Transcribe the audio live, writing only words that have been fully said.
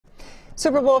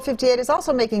Super Bowl 58 is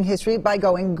also making history by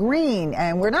going green,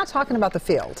 and we're not talking about the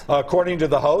field. According to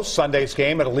the host, Sunday's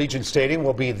game at Allegiant Stadium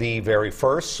will be the very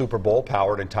first Super Bowl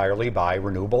powered entirely by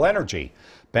renewable energy.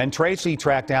 Ben Tracy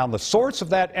tracked down the source of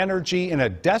that energy in a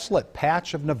desolate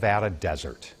patch of Nevada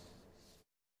desert.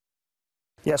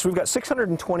 Yes, we've got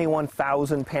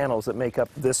 621,000 panels that make up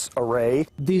this array.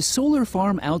 The solar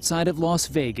farm outside of Las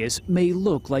Vegas may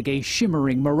look like a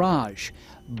shimmering mirage,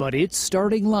 but its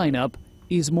starting lineup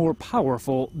is more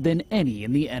powerful than any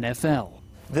in the NFL.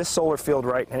 This solar field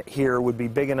right here would be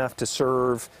big enough to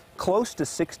serve close to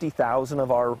 60,000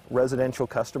 of our residential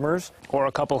customers. Or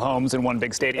a couple homes in one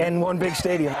big stadium. And one big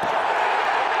stadium.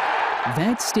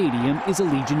 That stadium is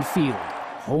Allegiant Field,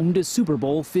 home to Super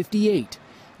Bowl 58.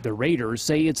 The Raiders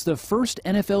say it's the first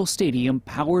NFL stadium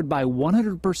powered by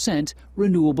 100%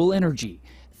 renewable energy,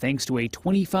 thanks to a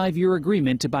 25-year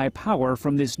agreement to buy power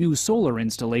from this new solar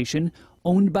installation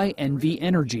owned by NV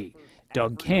Energy.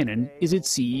 Doug Cannon is its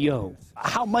CEO.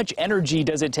 How much energy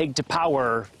does it take to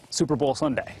power Super Bowl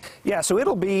Sunday? Yeah, so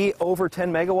it'll be over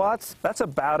 10 megawatts. That's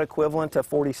about equivalent to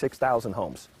 46,000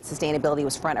 homes. Sustainability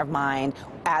was front of mind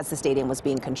as the stadium was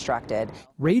being constructed.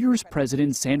 Raiders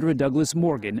president Sandra Douglas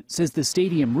Morgan says the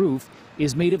stadium roof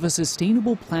is made of a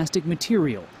sustainable plastic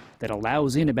material that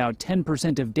allows in about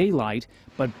 10% of daylight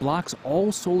but blocks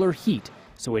all solar heat,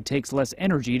 so it takes less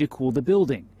energy to cool the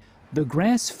building. The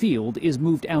grass field is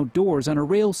moved outdoors on a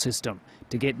rail system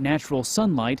to get natural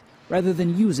sunlight rather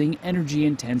than using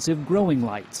energy-intensive growing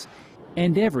lights.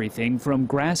 And everything from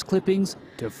grass clippings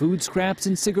to food scraps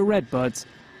and cigarette butts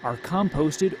are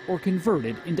composted or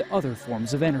converted into other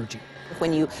forms of energy.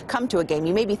 When you come to a game,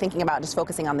 you may be thinking about just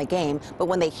focusing on the game, but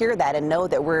when they hear that and know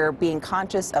that we're being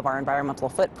conscious of our environmental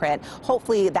footprint,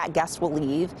 hopefully that guest will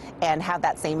leave and have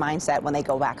that same mindset when they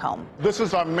go back home. This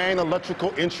is our main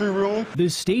electrical entry room. The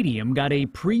stadium got a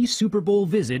pre-Super Bowl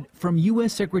visit from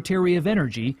U.S. Secretary of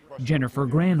Energy Jennifer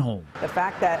Granholm. The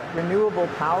fact that renewable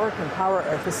power can power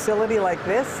a facility like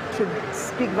this should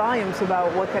speak volumes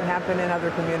about what can happen in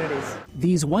other communities.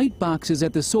 These white boxes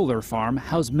at the solar farm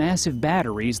house massive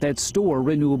batteries that store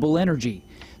renewable energy.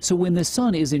 So when the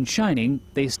sun isn't shining,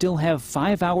 they still have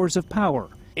 5 hours of power.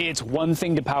 It's one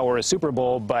thing to power a Super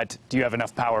Bowl, but do you have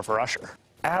enough power for Usher?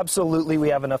 Absolutely, we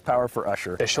have enough power for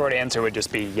Usher. The short answer would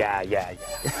just be yeah.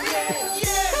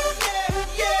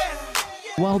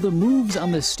 While the moves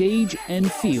on the stage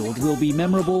and field will be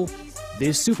memorable,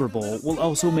 this Super Bowl will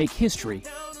also make history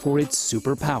for its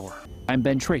superpower. I'm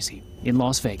Ben Tracy in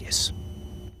Las Vegas.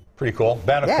 Pretty cool.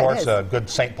 Ben, of Yeah, course, a good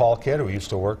St. Paul kid who used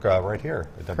to work right here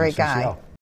at WCCO. Great guy.